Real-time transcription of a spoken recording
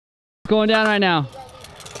going down right now?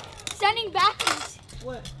 Standing backwards.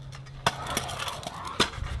 What?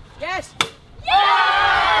 Yes!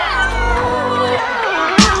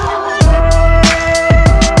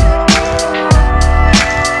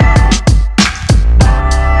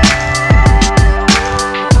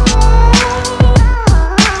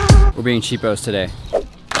 We're being cheapos today.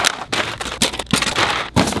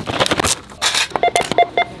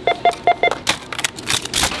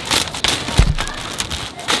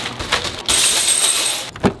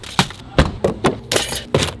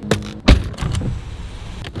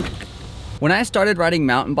 When I started riding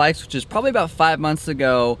mountain bikes, which is probably about 5 months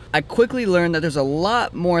ago, I quickly learned that there's a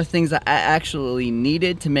lot more things that I actually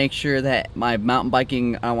needed to make sure that my mountain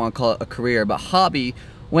biking, I don't want to call it a career, but hobby,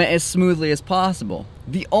 went as smoothly as possible.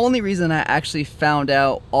 The only reason I actually found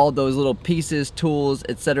out all those little pieces, tools,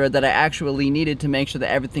 etc. that I actually needed to make sure that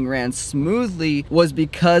everything ran smoothly was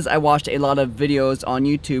because I watched a lot of videos on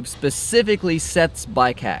YouTube, specifically Seth's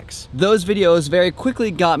bike hacks. Those videos very quickly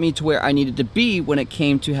got me to where I needed to be when it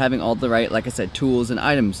came to having all the right, like I said, tools and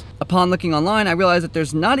items. Upon looking online, I realized that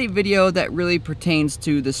there's not a video that really pertains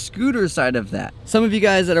to the scooter side of that. Some of you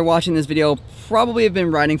guys that are watching this video probably have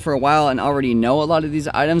been riding for a while and already know a lot of these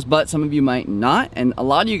items, but some of you might not, and a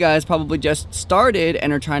lot of you guys probably just started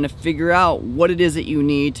and are trying to figure out what it is that you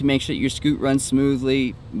need to make sure that your scoot runs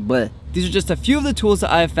smoothly. But these are just a few of the tools that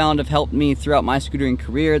I have found have helped me throughout my scootering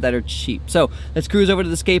career that are cheap. So let's cruise over to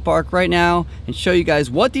the skate park right now and show you guys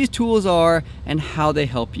what these tools are and how they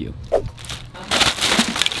help you.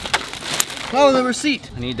 Oh, the receipt.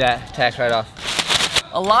 I need that tax write-off.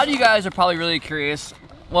 A lot of you guys are probably really curious.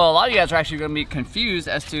 Well, a lot of you guys are actually gonna be confused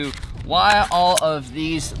as to why all of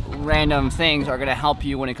these random things are gonna help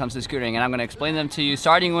you when it comes to scootering, and I'm gonna explain them to you,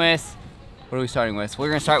 starting with, what are we starting with? We're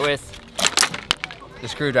gonna start with the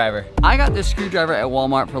screwdriver. I got this screwdriver at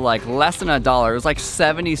Walmart for like less than $1. It was like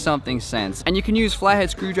 70 something cents. And you can use flathead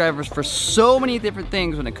screwdrivers for so many different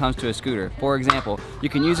things when it comes to a scooter. For example, you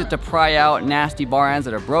can use it to pry out nasty bar ends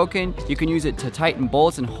that are broken. You can use it to tighten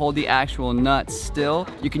bolts and hold the actual nut still.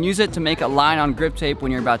 You can use it to make a line on grip tape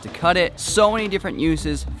when you're about to cut it. So many different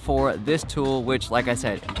uses for this tool, which, like I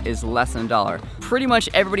said, is less than $1. Pretty much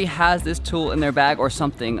everybody has this tool in their bag or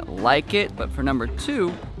something like it. But for number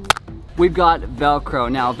 2, we've got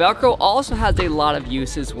Velcro. Now, Velcro also has a lot of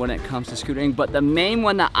uses when it comes to scootering, but the main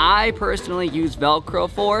one that I personally use Velcro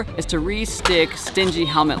for is to re-stick stingy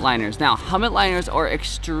helmet liners. Now, helmet liners are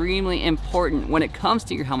extremely important when it comes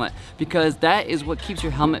to your helmet because that is what keeps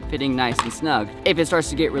your helmet fitting nice and snug. If it starts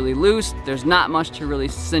to get really loose, there's not much to really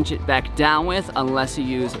cinch it back down with unless you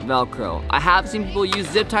use Velcro. I have seen people use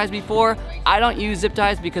zip ties before. I don't use zip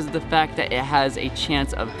ties because of the fact that it has a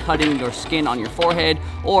chance of cutting your skin on your forehead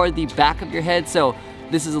or the back of your head, so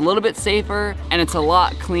this is a little bit safer and it's a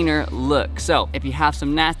lot cleaner look. So if you have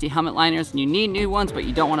some nasty helmet liners and you need new ones but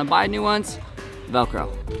you don't want to buy new ones,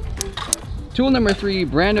 Velcro. Tool number 3,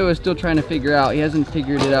 Brando is still trying to figure out. He hasn't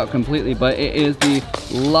figured it out completely, but it is the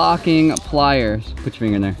locking pliers. Put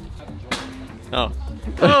your finger in there. Oh.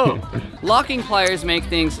 Oh! Locking pliers make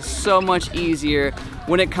things so much easier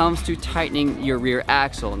when it comes to tightening your rear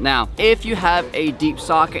axle. Now, if you have a deep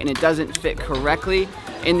socket and it doesn't fit correctly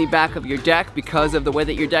in the back of your deck because of the way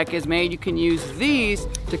that your deck is made, you can use these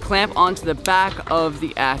to clamp onto the back of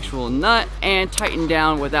the actual nut and tighten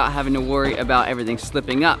down without having to worry about everything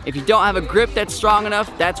slipping up. If you don't have a grip that's strong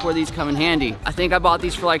enough, that's where these come in handy. I think I bought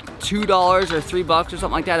these for like $2 or $3 or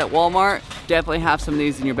something like that at Walmart. Definitely have some of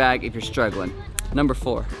these in your bag if you're struggling. Number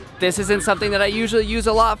 4. This isn't something that I usually use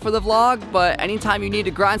a lot for the vlog, but anytime you need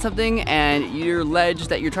to grind something and your ledge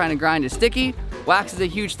that you're trying to grind is sticky, wax is a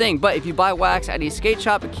huge thing. But if you buy wax at a skate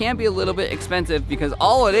shop, it can be a little bit expensive because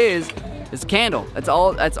all it is candle. That's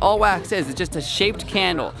all wax is. It's just a shaped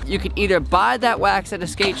candle. You can either buy that wax at a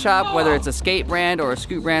skate shop, whether it's a skate brand or a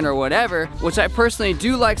scoot brand or whatever, which I personally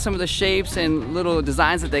do like some of the shapes and little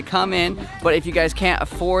designs that they come in. But if you guys can't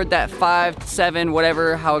afford that 5, 7,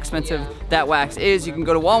 whatever, how expensive that wax is, you can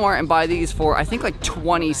go to Walmart and buy these for, I think, like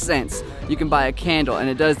 20 cents. You can buy a candle and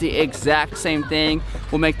it does the exact same thing.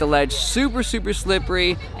 Will make the ledge super, super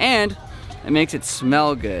slippery and it makes it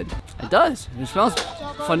smell good. It does. It smells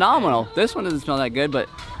phenomenal. This one doesn't smell that good, but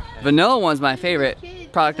vanilla one's my favorite.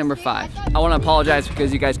 Product number 5. I want to apologize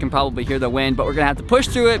because you guys can probably hear the wind, but we're gonna have to push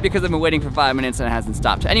through it because I've been waiting for 5 minutes and it hasn't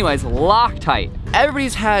stopped. Anyways, Loctite.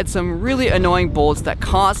 Everybody's had some really annoying bolts that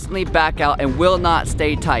constantly back out and will not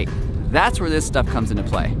stay tight. That's where this stuff comes into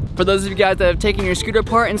play. For those of you guys that have taken your scooter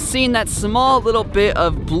apart and seen that small little bit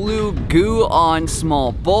of blue goo on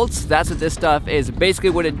small bolts, that's what this stuff is. Basically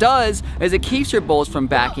what it does is it keeps your bolts from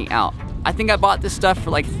backing out. I think I bought this stuff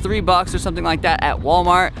for like $3 or something like that at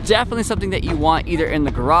Walmart. Definitely something that you want either in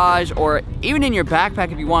the garage or even in your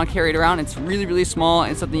backpack if you want to carry it around. It's really, really small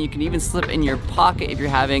and something you can even slip in your pocket if you're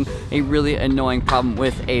having a really annoying problem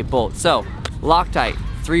with a bolt. So Loctite,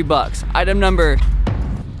 $3. Item number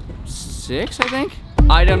 6, I think.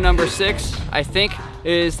 Item number 6, I think,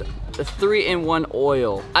 is the 3-in-1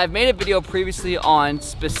 oil. I've made a video previously on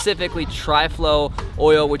specifically Tri-Flow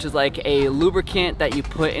oil, which is like a lubricant that you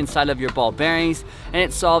put inside of your ball bearings, and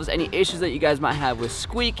it solves any issues that you guys might have with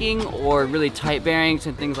squeaking or really tight bearings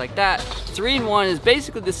and things like that. 3-in-1 is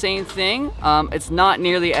basically the same thing. It's not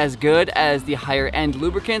nearly as good as the higher end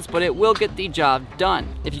lubricants, but it will get the job done.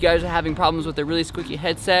 If you guys are having problems with a really squeaky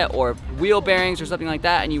headset or wheel bearings or something like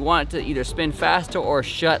that, and you want it to either spin faster or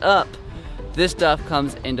shut up, this stuff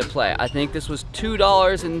comes into play. I think this was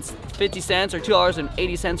 $2.50 or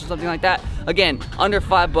 $2.80 or something like that. Again, under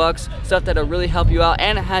 $5, stuff that'll really help you out,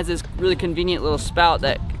 and it has this really convenient little spout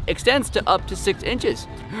that extends to up to 6 inches.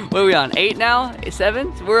 What are we on, 8 now?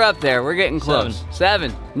 7? We're up there, we're getting close.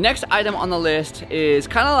 7. Next item on the list is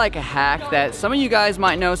kind of like a hack that some of you guys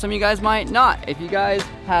might know, some of you guys might not. If you guys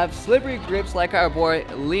have slippery grips like our boy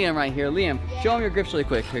Liam right here. Liam, show him your grips really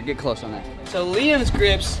quick. Here, get close on that. So Liam's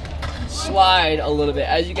grips slide a little bit,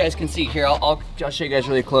 as you guys can see here. I'll show you guys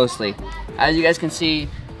really closely. As you guys can see,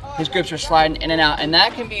 his grips are sliding in and out, and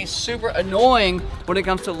that can be super annoying when it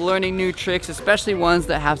comes to learning new tricks, especially ones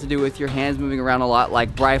that have to do with your hands moving around a lot,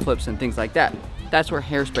 like bri flips and things like that. That's where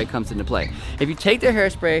hairspray comes into play. If you take the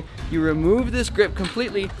hairspray, you remove this grip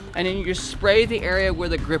completely, and then you just spray the area where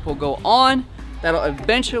the grip will go on. That'll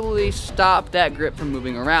eventually stop that grip from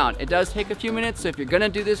moving around. It does take a few minutes, so if you're gonna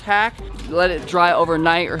do this hack, let it dry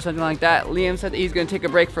overnight or something like that. Liam said that he's gonna take a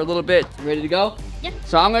break for a little bit. Ready to go? Yep.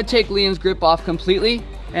 So I'm gonna take Liam's grip off completely,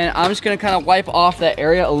 and I'm just gonna kind of wipe off that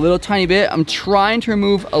area a little tiny bit. I'm trying to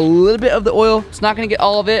remove a little bit of the oil. It's not gonna get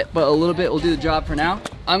all of it, but a little bit will do the job for now.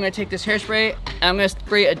 I'm gonna take this hairspray, and I'm gonna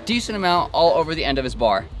spray a decent amount all over the end of his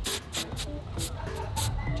bar.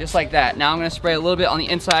 Just like that. Now I'm gonna spray a little bit on the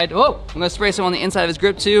inside. Oh, I'm gonna spray some on the inside of his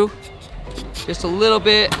grip too. Just a little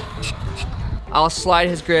bit. I'll slide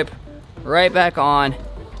his grip right back on,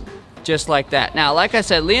 just like that. Now, like I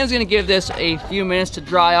said, Liam's gonna give this a few minutes to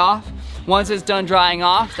dry off. Once it's done drying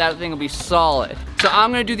off, that thing will be solid. So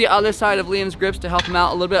I'm gonna do the other side of Liam's grips to help him out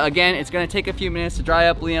a little bit. Again, it's gonna take a few minutes to dry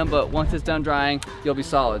up, Liam, but once it's done drying, you'll be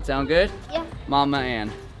solid. Sound good? Yeah. Mama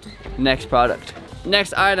Ann. Next product.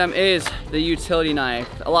 Next item is the utility knife.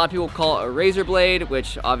 A lot of people call it a razor blade,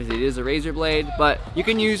 which obviously it is a razor blade, but you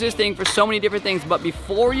can use this thing for so many different things. But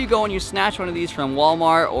before you go and you snatch one of these from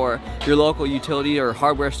Walmart or your local utility or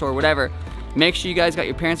hardware store, whatever, make sure you guys got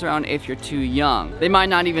your parents around if you're too young. They might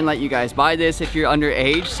not even let you guys buy this if you're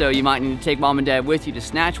underage, so you might need to take mom and dad with you to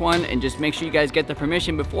snatch one, and just make sure you guys get the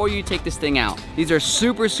permission before you take this thing out. These are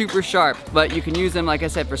super, super sharp, but you can use them, like I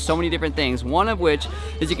said, for so many different things. One of which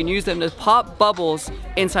is you can use them to pop bubbles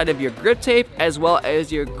inside of your grip tape as well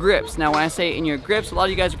as your grips. Now, when I say in your grips, a lot of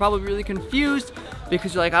you guys are probably really confused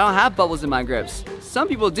because you're like, I don't have bubbles in my grips. Some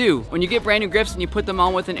people do. When you get brand new grips and you put them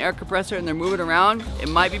on with an air compressor and they're moving around, it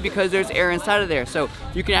might be because there's air inside of there. So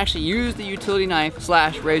you can actually use the utility knife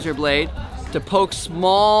slash razor blade to poke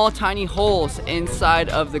small, tiny holes inside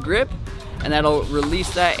of the grip, and that'll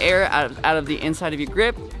release that air out of the inside of your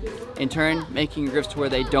grip, in turn making your grips to where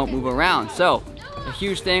they don't move around. So a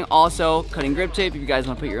huge thing. Also, cutting grip tape. If you guys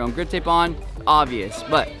want to put your own grip tape on, obvious,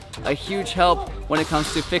 but a huge help when it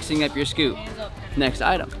comes to fixing up your scoot. Next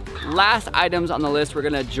item. Last items on the list we're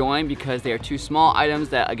gonna join because they are two small items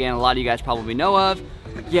that, again, a lot of you guys probably know of.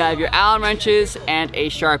 You have your Allen wrenches and a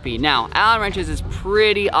Sharpie. Now, Allen wrenches is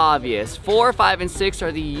pretty obvious. 4, 5, and 6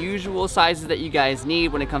 are the usual sizes that you guys need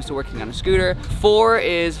when it comes to working on a scooter. 4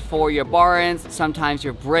 is for your bar ends, sometimes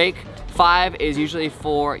your brake. 5 is usually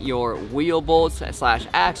for your wheel bolts slash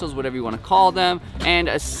axles, whatever you want to call them. And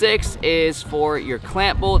a 6 is for your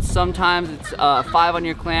clamp bolts. Sometimes it's 5 on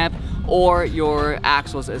your clamp or your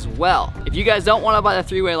axles as well. If you guys don't want to buy the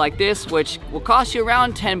 3-way like this, which will cost you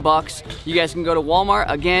around 10 bucks, you guys can go to Walmart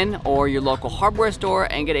again or your local hardware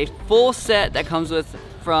store and get a full set that comes with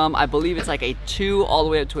from, I believe it's like a 2 all the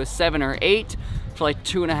way up to a 7 or 8 for like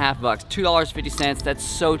 $2.50, $2.50. That's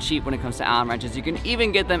so cheap when it comes to Allen wrenches. You can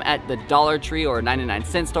even get them at the Dollar Tree or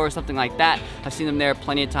 99-cent store, something like that. I've seen them there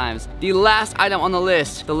plenty of times. The last item on the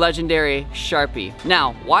list, the legendary Sharpie.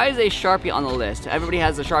 Now, why is a Sharpie on the list? Everybody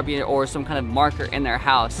has a Sharpie or some kind of marker in their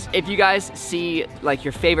house. If you guys see like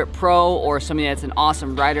your favorite pro or somebody that's an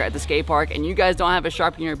awesome rider at the skate park and you guys don't have a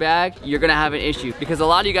Sharpie in your bag, you're gonna have an issue because a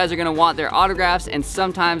lot of you guys are gonna want their autographs, and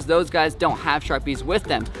sometimes those guys don't have Sharpies with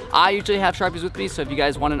them. I usually have Sharpies with me, so if you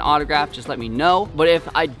guys want an autograph, just let me know. But if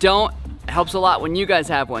I don't It helps a lot when you guys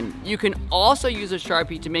have one. You can also use a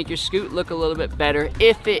Sharpie to make your Scoot look a little bit better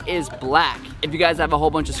if it is black. If you guys have a whole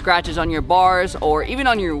bunch of scratches on your bars or even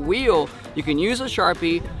on your wheel, you can use a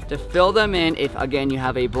Sharpie to fill them in if, again, you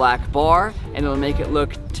have a black bar, and it'll make it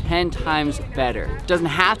look 10 times better. It doesn't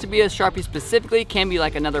have to be a Sharpie specifically, it can be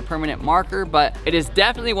like another permanent marker, but it is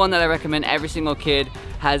definitely one that I recommend every single kid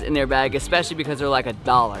has in their bag, especially because they're like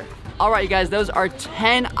 $1. All right, you guys, those are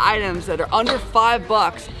 10 items that are under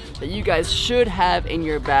 $5 that you guys should have in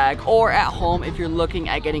your bag or at home if you're looking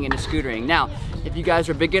at getting into scootering. Now, if you guys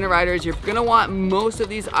are beginner riders, you're gonna want most of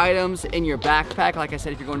these items in your backpack. Like I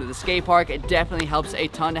said, if you're going to the skate park, it definitely helps a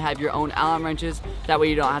ton to have your own Allen wrenches. That way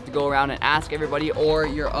you don't have to go around and ask everybody, or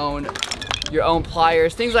your own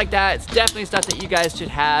pliers, things like that. It's definitely stuff that you guys should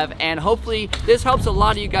have, and hopefully this helps a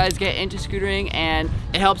lot of you guys get into scootering, and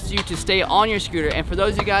it helps you to stay on your scooter. And for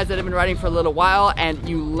those of you guys that have been riding for a little while and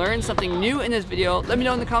you learned something new in this video, let me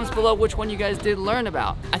know in the comments below which one you guys did learn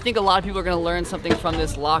about. I think a lot of people are gonna learn something from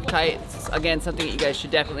this Loctite. It's, again, something that you guys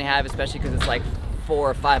should definitely have, especially because it's like $4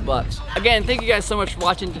 or $5. Again, thank you guys so much for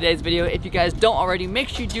watching today's video. If you guys don't already, make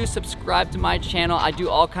sure you do subscribe to my channel. I do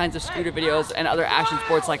all kinds of scooter videos and other action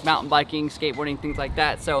sports like mountain biking, skateboarding, things like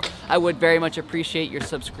that. So I would very much appreciate your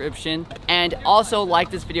subscription. And also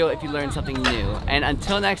like this video if you learned something new. And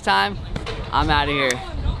until next time, I'm out of here.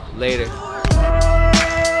 Later.